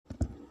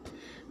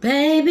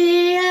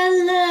Baby,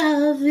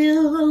 I love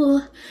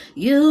you.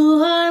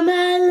 You are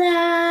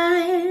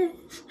my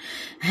life.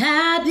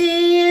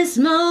 Happiest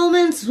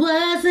moments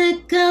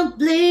wasn't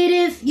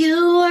complete if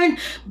you weren't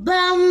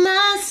by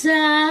my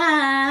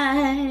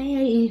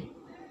side.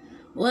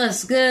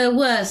 What's good?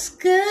 What's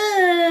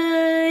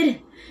good?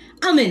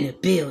 I'm in the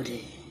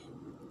building.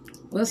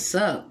 What's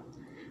up?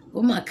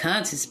 Where my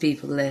conscious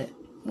people at?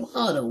 Where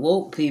all the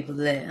woke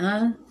people at,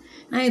 huh?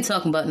 I ain't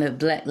talking about no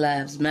Black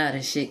Lives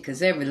Matter shit,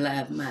 because every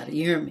life matter,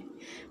 you hear me?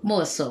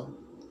 More so.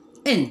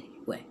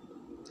 Anyway.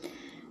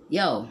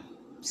 Yo,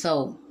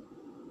 so,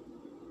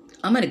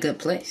 I'm in a good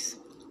place.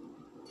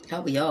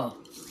 How are y'all?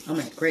 I'm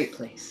in a great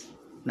place.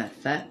 Matter of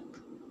fact,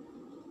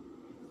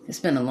 it's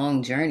been a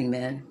long journey,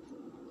 man.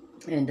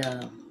 And,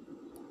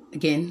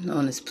 again,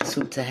 on this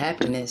pursuit to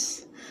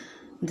happiness,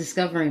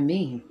 discovering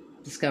me.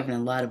 Discovering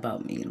a lot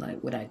about me,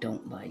 like what I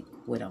don't like,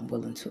 what I'm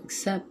willing to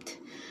accept,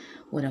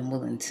 what I'm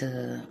willing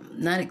to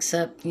not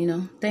accept,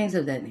 things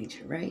of that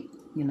nature, right?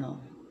 And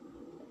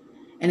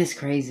it's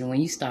crazy when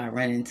you start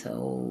running into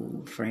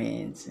old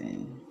friends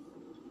and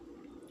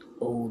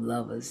old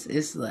lovers.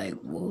 It's like,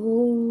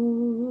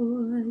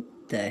 what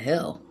the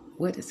hell?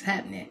 What is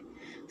happening?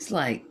 It's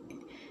like,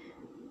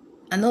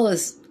 I know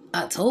it's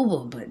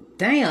October, but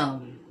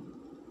damn,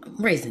 I'm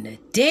raising the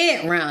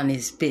dead around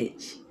this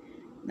bitch.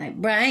 Like,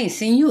 bro, I ain't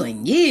seen you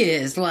in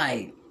years.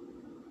 Like,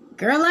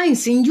 girl, I ain't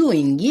seen you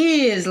in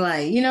years.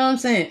 Like, you know what I'm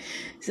saying?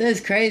 So it's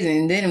crazy.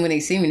 And then when they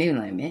see me, they're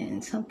like,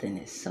 man, something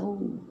is so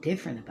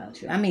different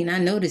about you. I mean, I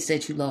noticed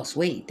that you lost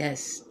weight.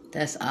 That's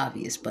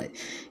obvious. But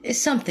it's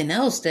something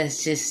else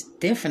that's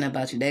just different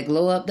about you. That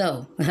glow up,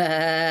 though.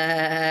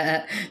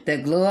 That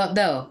glow up,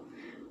 though.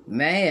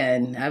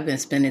 Man, I've been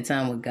spending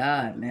time with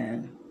God,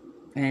 man.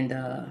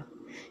 And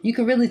you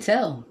can really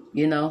tell,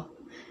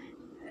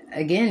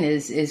 Again,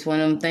 it's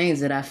one of them things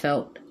that I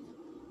felt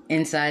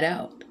inside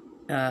out.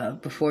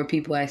 Before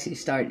people actually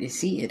started to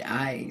see it,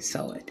 I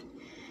saw it,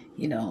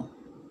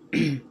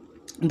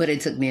 But it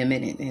took me a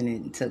minute, and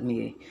it took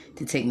me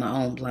to take my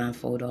own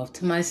blindfold off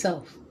to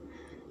myself.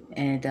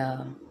 And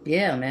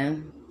yeah,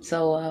 man.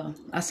 So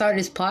I started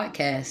this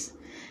podcast.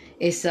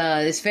 It's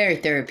very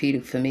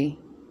therapeutic for me.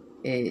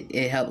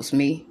 It helps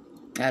me.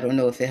 I don't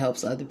know if it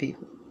helps other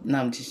people. No,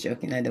 I'm just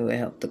joking. I know it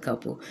helped a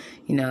couple.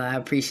 I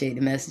appreciate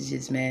the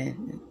messages,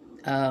 man.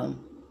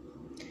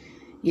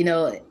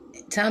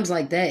 Times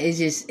like that,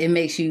 it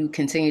makes you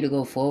continue to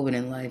go forward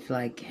in life.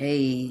 Like,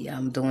 hey,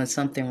 I'm doing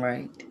something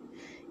right.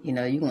 You're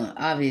gonna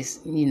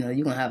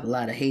have a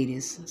lot of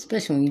haters,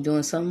 especially when you're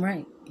doing something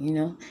right,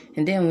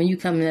 And then when you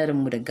come at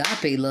them with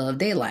agape love,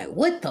 they like,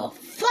 what the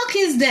fuck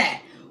is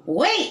that?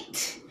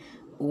 Wait.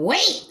 You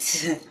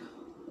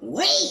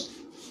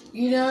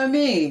know what I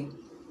mean?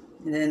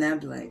 And then I'd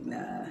be like,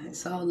 nah,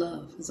 it's all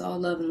love. It's all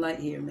love and light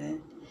here,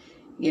 man.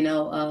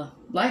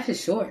 Life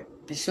is short.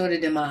 It's shorter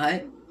than my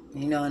height,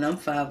 and I'm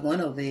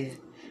 5'1" over here.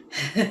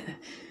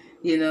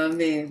 You know what I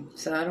mean?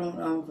 So I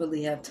don't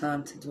really have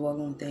time to dwell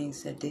on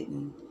things that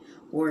didn't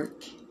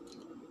work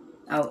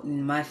out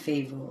in my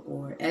favor,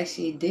 or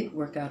actually it did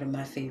work out in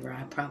my favor.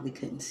 I probably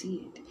couldn't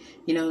see it.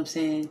 You know what I'm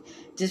saying?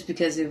 Just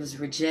because it was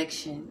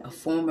rejection, a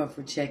form of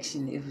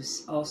rejection, it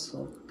was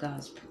also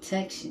God's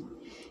protection.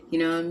 You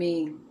know what I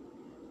mean?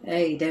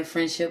 Hey, that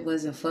friendship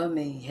wasn't for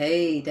me.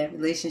 Hey, that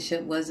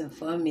relationship wasn't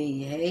for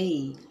me.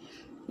 Hey,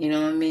 you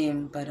know what I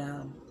mean? But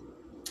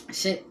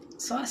shit.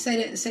 So I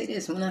say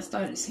this when I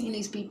started seeing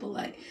these people,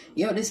 like,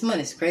 yo, this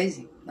money's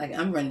crazy. Like,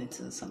 I'm running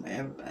into some of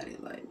everybody.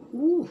 Like,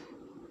 ooh,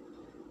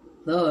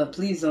 Lord,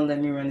 please don't let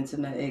me run into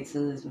my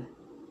ex-husband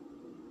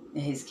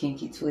and his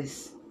kinky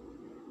twists.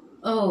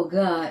 Oh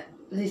God,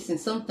 listen,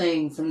 some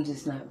things I'm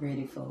just not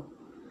ready for.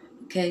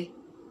 Okay.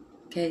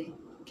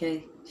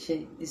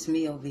 Shit, it's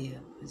me over here.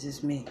 It's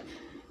just me.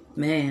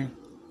 Man.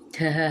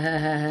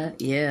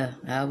 Yeah,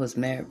 I was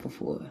married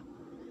before.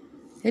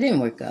 It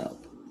didn't work out.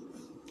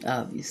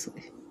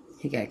 Obviously.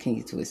 He got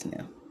kinky twist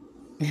now.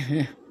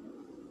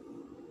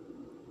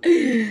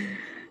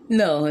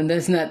 No, and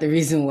that's not the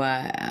reason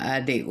why I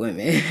date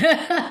women.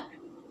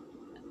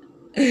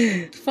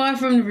 Far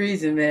from the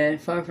reason, man.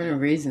 Far from the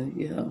reason,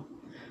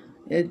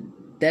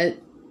 That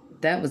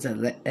was a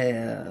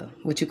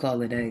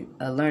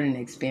learning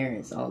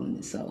experience all in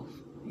itself.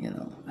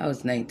 I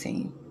was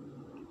 19,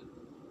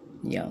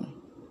 young,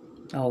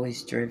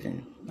 always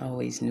driven,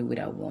 always knew what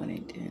I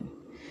wanted, and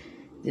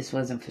this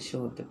wasn't for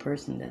sure the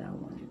person that I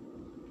wanted,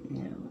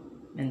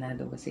 and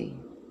neither was he.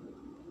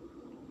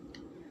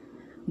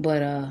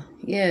 But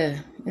yeah,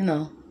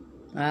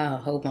 I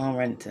hope I don't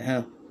run into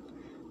him.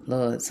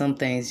 Lord, some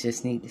things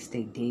just need to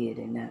stay dead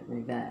and not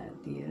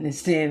revived. You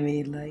understand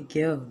me? Like,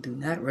 yo, do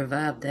not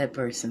revive that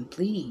person.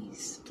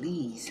 Please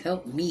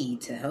help me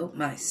to help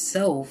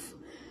myself.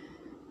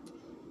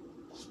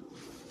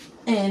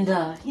 And,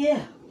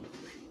 yeah.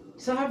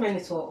 So I ran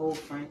into an old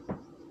friend.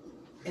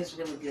 It's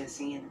really good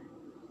seeing her.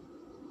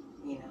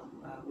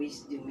 We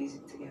used to do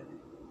music together.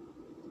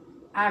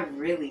 I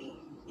really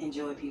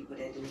enjoy people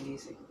that do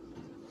music.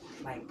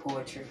 Like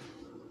poetry,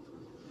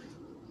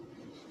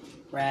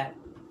 rap,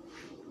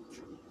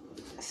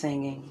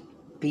 singing,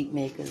 beat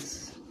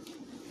makers,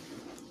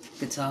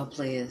 guitar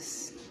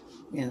players,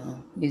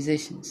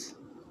 musicians,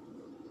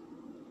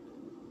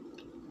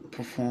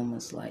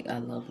 performers. Like, I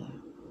love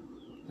them.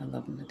 I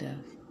love them to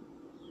death.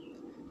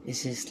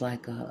 It's just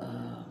like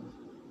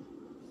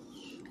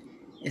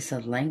it's a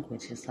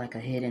language. It's like a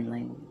hidden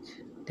language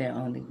that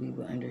only we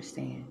will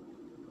understand.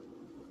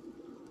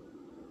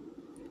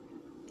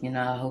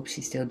 I hope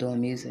she's still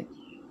doing music.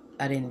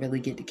 I didn't really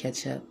get to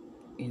catch up.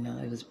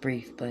 It was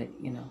brief, but,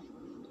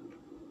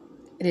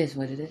 it is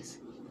what it is.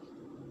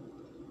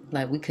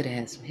 Like, we could have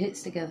had some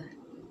hits together.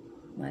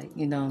 Like,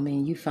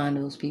 you find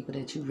those people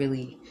that you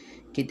really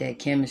get that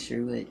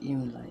chemistry with. You're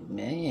like,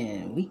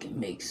 man, we can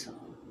make some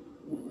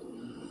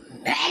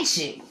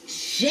magic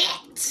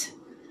shit.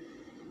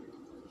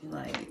 You're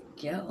like,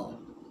 yo.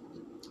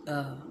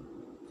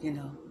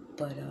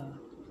 But,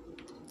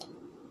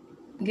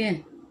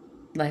 again,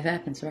 life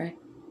happens, right?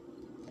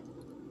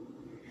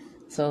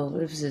 So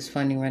it was just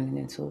funny running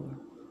into her.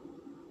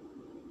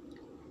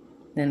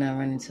 Then I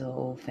run into an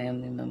old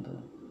family member.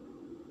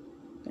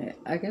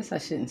 I guess I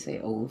shouldn't say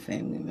old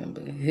family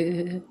member.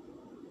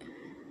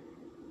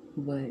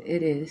 But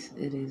it is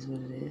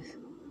what it is.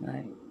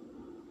 Like,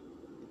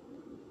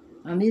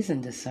 I'm using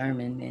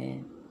discernment,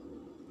 man,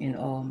 in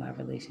all my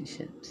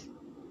relationships.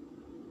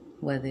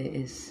 Whether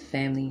it's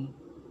family,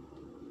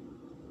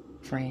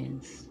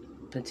 friends,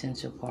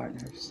 potential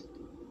partners,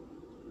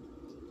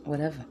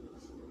 whatever.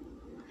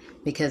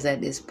 Because at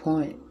this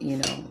point,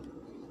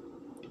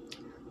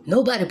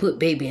 nobody put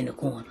baby in the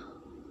corner.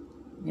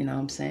 You know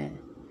what I'm saying?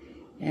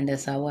 And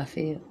that's how I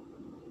feel.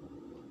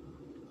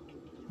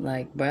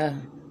 Like, bruh,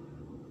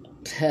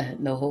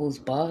 no holds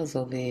bars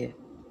over here.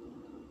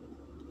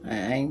 I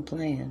ain't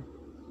playing.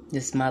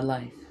 This is my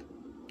life.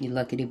 You're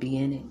lucky to be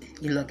in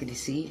it. You're lucky to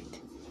see it.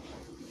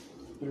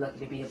 You're lucky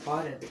to be a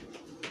part of it.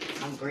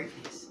 I'm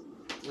greatness.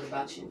 What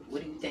about you?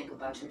 What do you think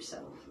about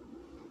yourself?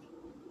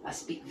 I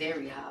speak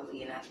very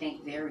highly, and I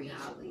think very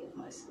highly of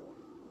myself.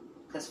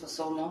 Because for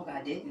so long,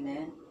 I didn't,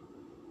 man.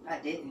 I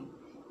didn't.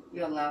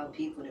 You allow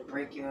people to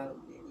break your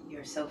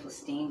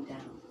self-esteem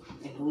down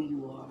and who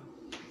you are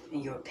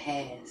and your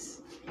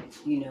past.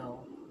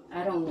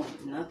 I don't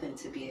want nothing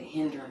to be a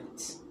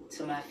hindrance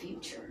to my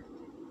future.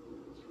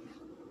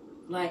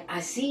 Like, I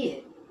see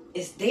it.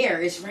 It's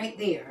there. It's right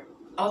there.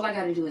 All I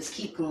got to do is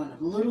keep going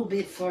a little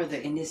bit further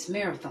in this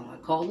marathon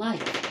called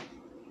life.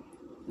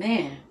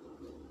 Man.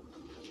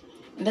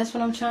 And that's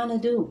what I'm trying to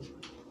do.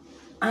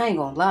 I ain't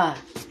gonna lie.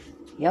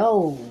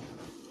 Yo.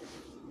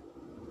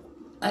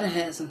 I done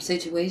had some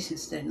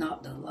situations that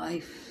knocked the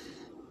life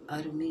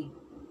out of me.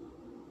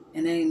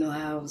 And I didn't know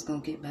how I was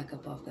gonna get back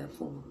up off that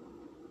floor.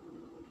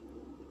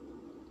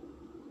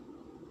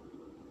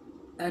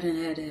 I done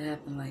had it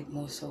happen, like,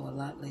 more so a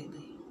lot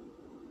lately.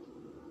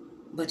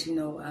 But,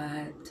 I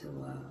had to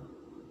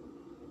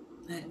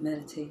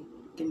meditate,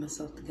 get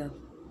myself together,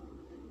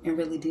 and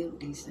really deal with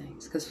these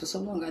things. Because for so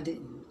long, I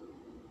didn't.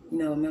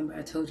 Remember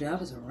I told you I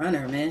was a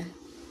runner, man.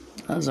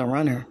 I was a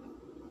runner.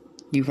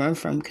 You run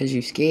from because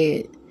you're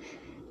scared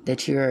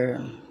that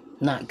you're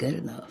not good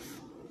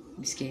enough.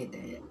 You're scared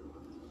that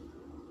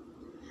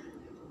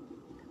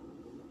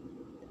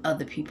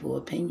other people's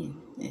opinion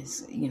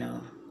is,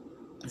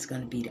 it's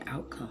going to be the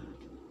outcome.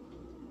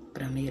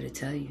 But I'm here to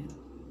tell you,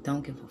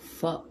 don't give a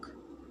fuck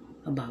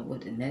about what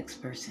the next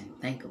person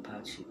think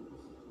about you.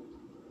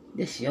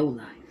 This your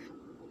life.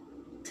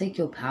 Take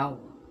your power.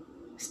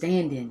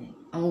 Stand in it.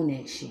 Own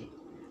that shit.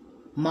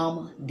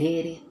 Mama,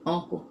 daddy,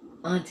 uncle,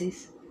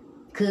 aunties,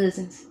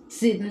 cousins,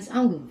 siblings. I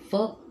don't give a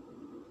fuck.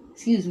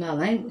 Excuse my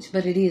language,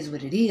 but it is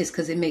what it is,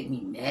 because it make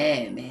me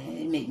mad, man.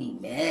 It make me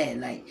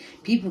mad. Like,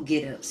 people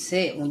get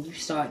upset when you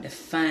start to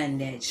find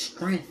that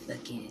strength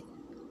again.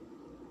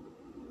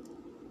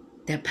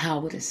 That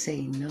power to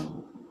say,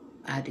 no,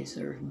 I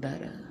deserve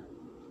better.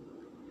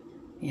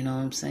 You know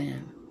what I'm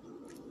saying?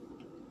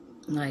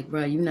 Like,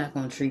 bro, you're not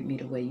going to treat me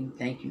the way you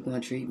think you're going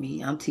to treat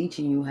me. I'm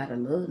teaching you how to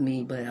love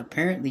me, but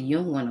apparently you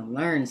don't want to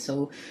learn.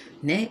 So,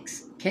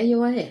 next, kill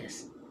your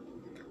ass.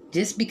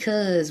 Just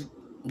because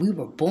we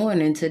were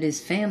born into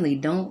this family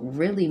don't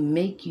really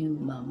make you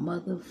my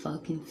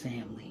motherfucking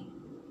family.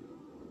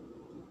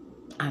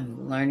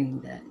 I'm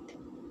learning that.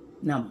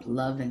 And I'm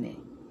loving it.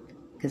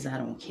 Because I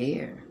don't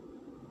care.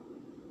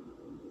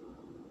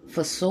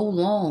 For so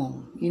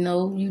long,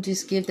 you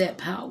just give that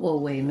power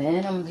away,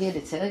 man. I'm here to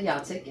tell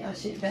y'all, take y'all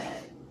shit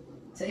back.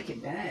 Take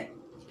it back.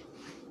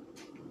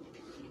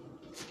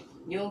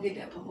 You don't get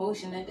that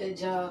promotion at that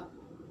job,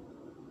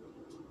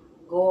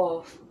 go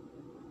off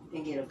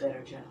and get a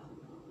better job.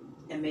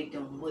 And make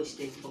them wish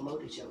they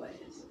promoted your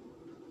ass.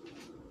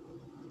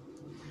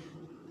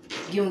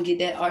 You don't get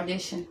that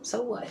audition,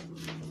 so what?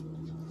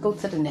 Go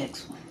to the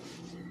next one.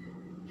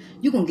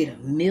 You're going to get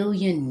 1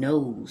 million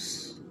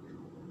no's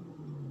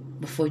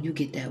before you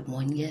get that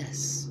one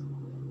yes.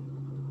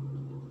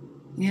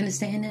 You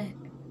understand that?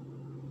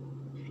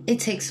 It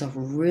takes a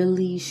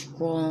really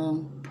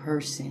strong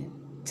person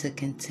to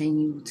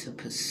continue to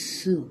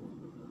pursue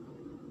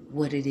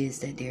what it is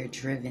that they're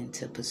driven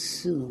to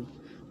pursue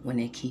when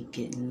they keep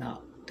getting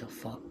knocked the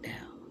fuck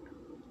down.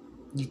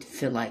 You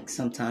feel like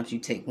sometimes you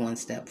take one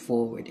step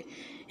forward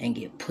and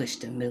get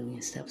pushed a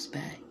million steps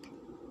back.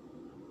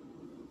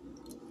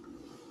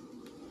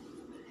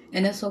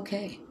 And that's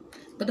okay.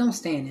 But don't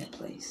stay in that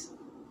place.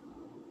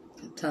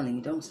 I'm telling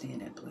you, don't stay in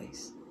that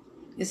place.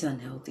 It's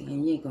unhealthy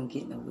and you ain't gonna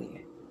get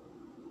nowhere.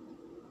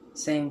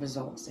 Same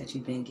results that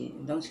you've been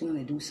getting. Don't you want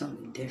to do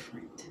something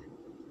different?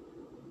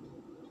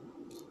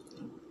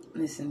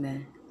 Listen,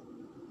 man.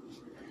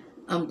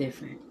 I'm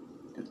different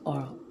in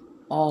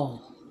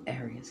all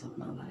areas of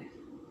my life.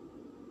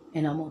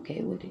 And I'm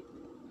okay with it.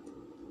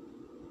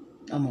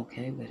 I'm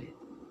okay with it.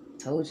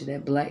 Told you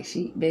that black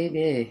sheep,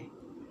 baby.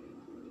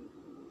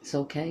 It's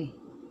okay.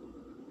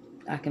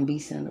 I can be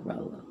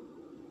Cinderella.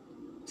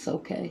 It's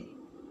okay.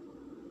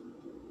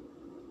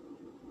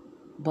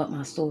 But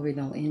my story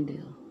don't end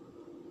there.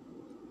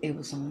 It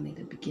was only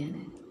the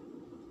beginning.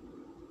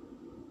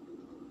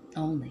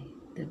 Only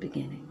the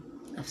beginning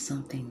of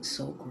something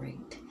so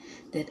great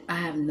that I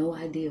have no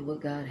idea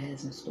what God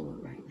has in store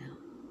right now.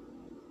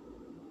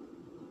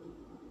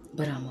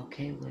 But I'm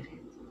okay with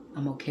it.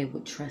 I'm okay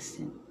with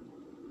trusting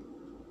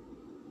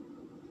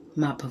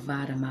my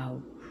provider,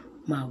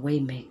 my way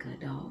maker,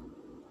 dog.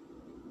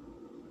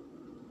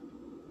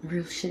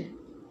 Real shit.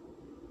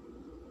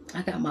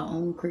 I got my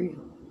own crib.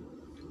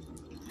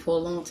 For a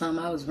long time,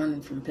 I was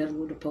running from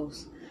pillar to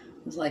post.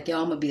 It was like, yo,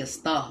 I'm going to be a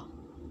star.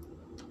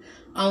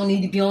 I don't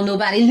need to be on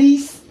nobody's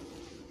lease.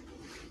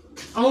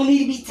 I don't need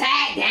to be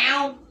tagged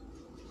down.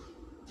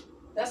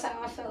 That's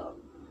how I felt.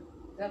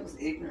 That was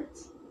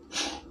ignorance.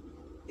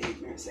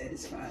 Ignorance at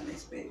its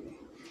finest, baby.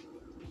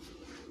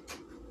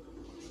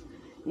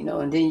 You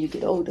know, and then you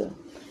get older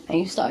and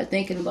you start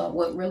thinking about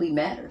what really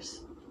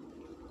matters.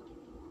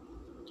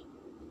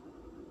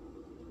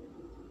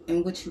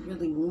 And what you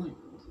really want.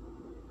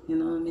 You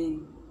know what I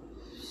mean?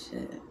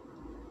 Shit.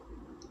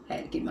 I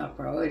had to get my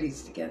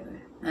priorities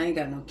together. I ain't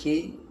got no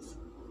kids.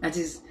 I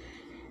just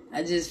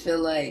feel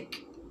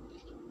like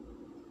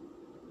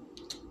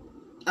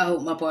I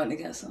hope my partner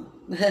got some.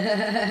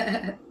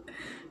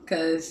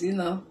 Cause, you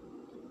know,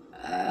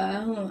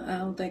 I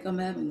don't think I'm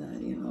having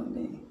none, you know what I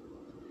mean?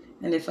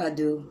 And if I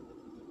do,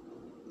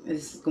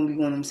 it's gonna be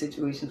one of them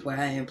situations where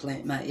I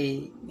implant my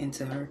egg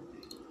into her.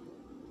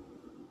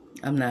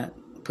 I'm not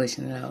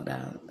pushing it out.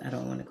 I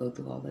don't want to go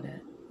through all of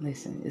that.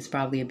 Listen, it's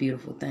probably a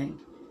beautiful thing.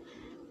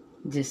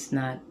 Just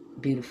not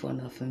beautiful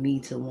enough for me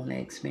to want to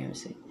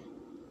experience it.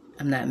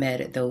 I'm not mad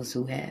at those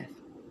who have,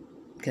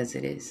 because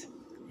it is.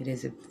 It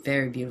is a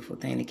very beautiful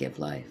thing to give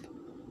life.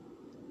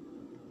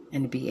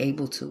 And to be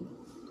able to,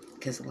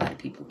 because a lot of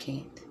people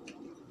can't.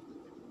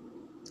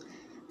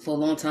 For a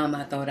long time,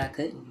 I thought I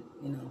couldn't,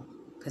 you know,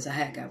 because I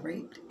had got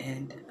raped.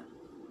 And,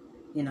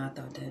 you know, I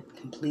thought that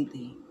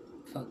completely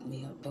fucked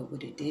me up. But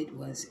what it did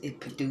was it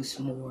produced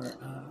more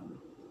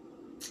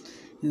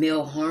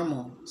male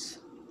hormones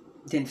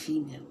than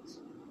females.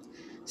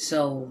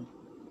 So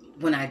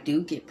when I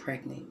do get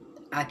pregnant,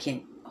 I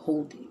can't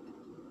hold it.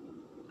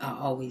 I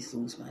always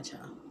lose my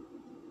child.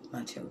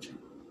 My children,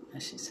 I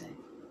should say.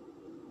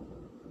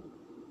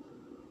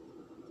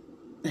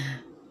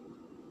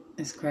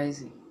 It's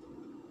crazy.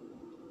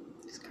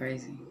 It's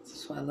crazy.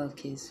 That's why I love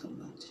kids so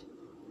much.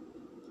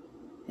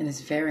 And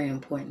it's very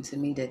important to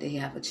me that they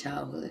have a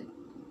childhood,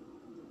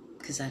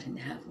 because I didn't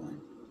have one.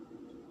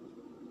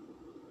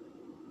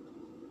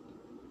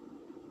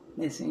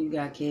 Listen, you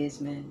got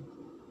kids, man.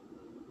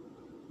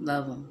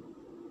 Love them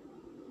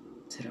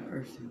to the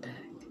earth and back.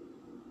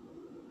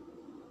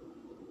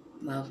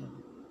 Love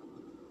them.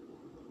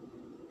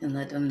 And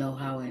let them know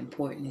how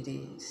important it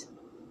is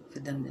for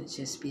them to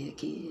just be a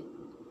kid.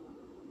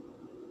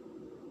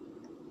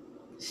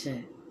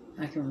 Shit,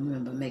 I can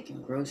remember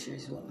making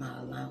groceries with my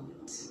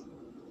allowance.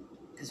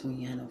 Because when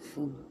you had no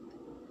food.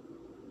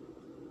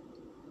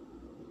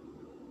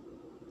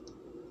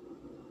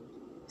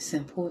 It's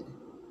important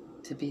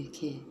to be a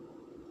kid.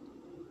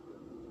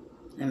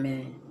 I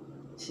mean,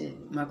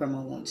 shit, my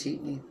grandma won't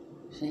cheat me.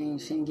 She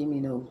ain't give me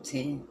no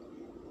 $10,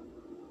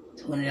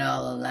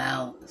 $20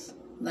 allowance.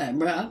 Like,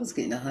 bro, I was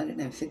getting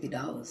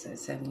 $150 at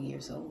 7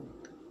 years old.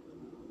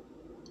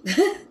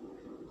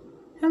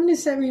 How many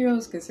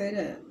 7-year-olds can say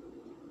that?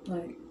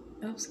 Like,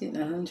 I was getting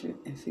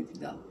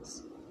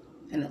 $150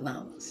 in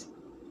allowance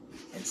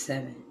at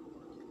 7.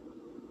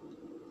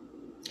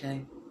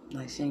 Okay?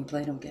 Like, she ain't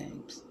play them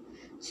games.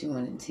 She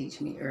wanted to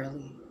teach me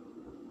early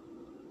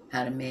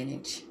how to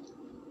manage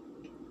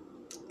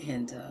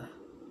and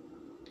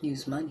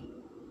use money.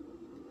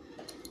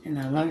 And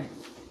I learned,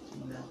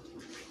 you know.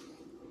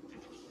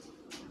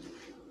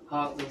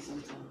 Hard way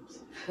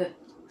sometimes.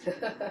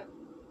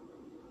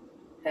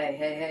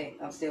 Hey,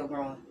 I'm still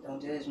growing.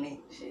 Don't judge me.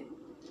 Shit.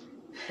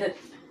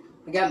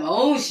 I got my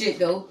own shit,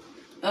 though.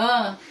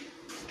 Got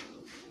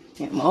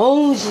my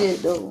own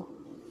shit, though.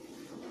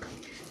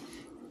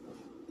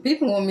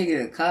 People want me to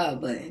get a car,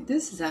 but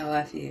this is how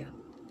I feel.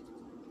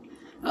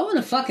 I want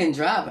a fucking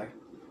driver.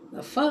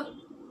 The fuck?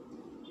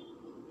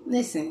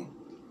 Listen,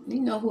 you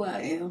know who I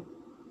am.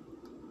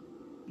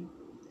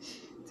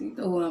 Do you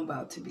know who I'm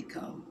about to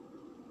become?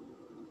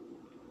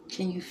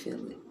 Can you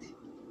feel it?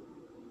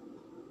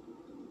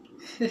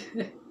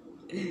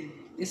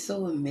 It's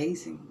so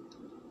amazing.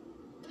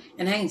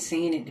 And I ain't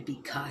saying it to be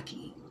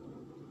cocky.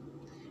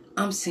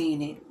 I'm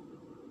saying it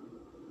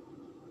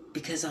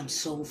because I'm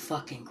so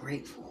fucking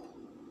grateful.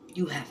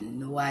 You have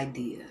no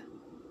idea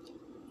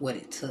what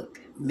it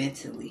took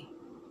mentally,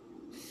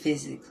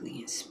 physically,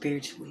 and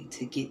spiritually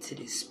to get to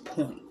this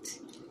point.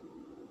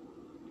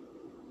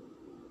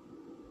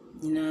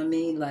 You know what I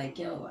mean? Like,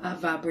 yo, I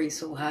vibrate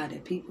so high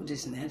that people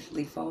just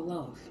naturally fall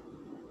off.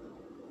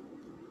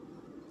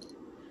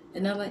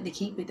 And I like to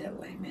keep it that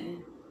way,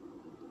 man.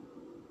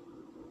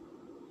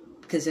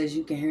 Because as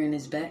you can hear in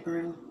this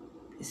background,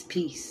 it's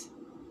peace.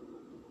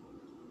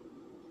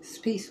 It's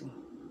peaceful.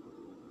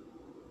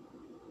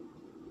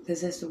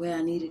 Because that's the way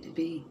I need it to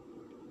be.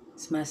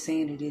 It's my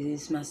sanity.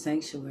 It's my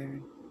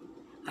sanctuary.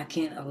 I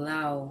can't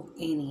allow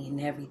any and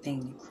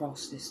everything to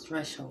cross this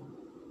threshold.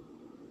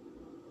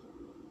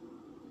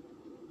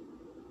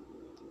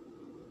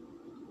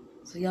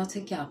 So y'all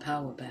take y'all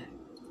power back.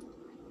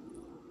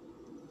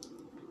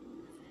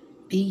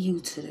 Be you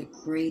to the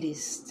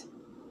greatest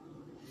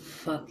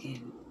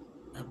fucking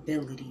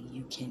ability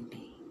you can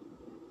be.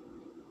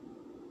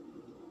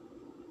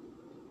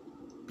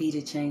 Be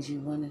the change you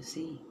want to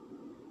see.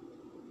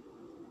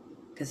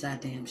 Because I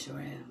damn sure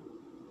am.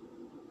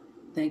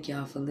 Thank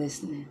y'all for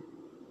listening.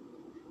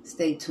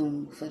 Stay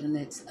tuned for the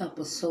next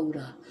episode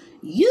of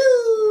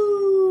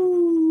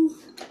You.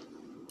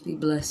 Be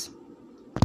blessed.